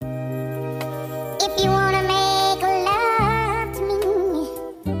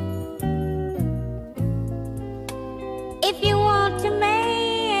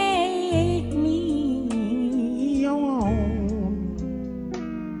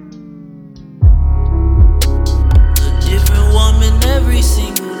every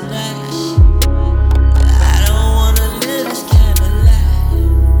single night. I don't wanna live this kind of life.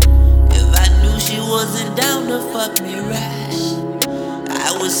 If I knew she wasn't down to fuck me right,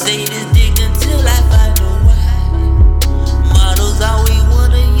 I would say this dick until I find a wife. Models always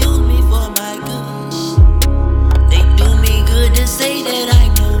wanna use me for my good. They do me good to say that I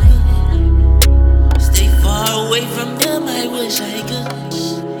know good. Stay far away from them, I wish I could.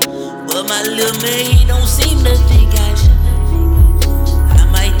 But my little man don't seem to think I should. I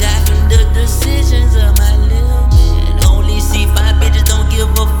might die from the decisions of my little man. Only see five bitches, don't give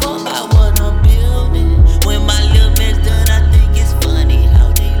a fuck about what I'm building. When my little man's done, I think it's funny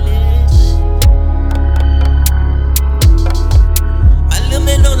how they live. My little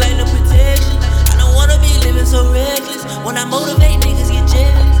man don't like no protection. I don't wanna be living so reckless. When I motivate, niggas get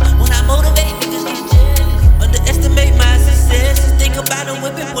jealous. When I motivate, niggas get jealous. Underestimate my successes. Think about them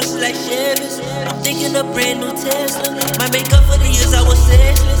whipping push like Chevys. I'm thinking a brand new Tesla. Might make up for the years I was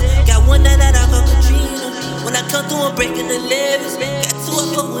sexless. Got one that I call Katrina. When I come through, I'm breaking the levees. Got two I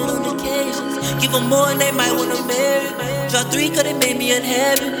fuck with on occasions. Give them more and they might wanna marry. Drop three cause they made me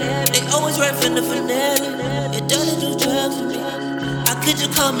unhappy. They always right from the finale. It doesn't do drugs with me. How could you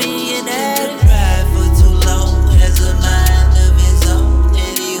call me an addict? Pride for too long. Has a mind of his own.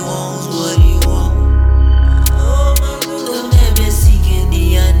 And he wants what he wants. The man been seeking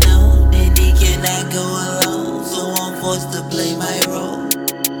the unknown. And he cannot go alone. So I'm forced to play my role.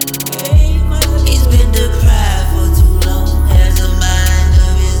 He's been deprived for too long. Has a mind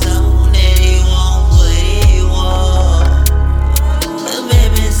of his own. And he wants what he wants. The man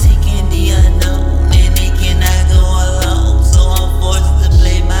been seeking the unknown. And he cannot go alone. So I'm forced to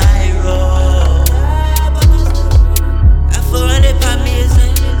play my role. I for run they pop me a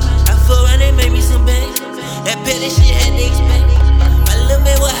zane. I for run they make me some bank. That petty shit had to expect. My little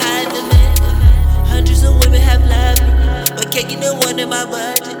man was high in demand. Hundreds of women have loved me, but can't get no one in my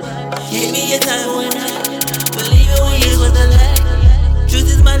budget. Gave me a time when I believe it when years was a lie. Truth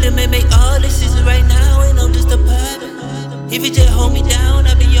is my little man make all decisions right now, and I'm just a puppet. If you just hold me down,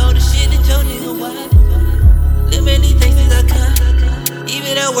 I'll be all the shit that your nigga want. Little man, these things I come.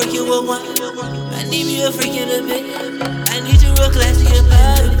 Even at work you will want. I need me a freak in the bed. I need you real classy and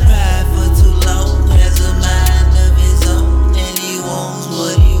body.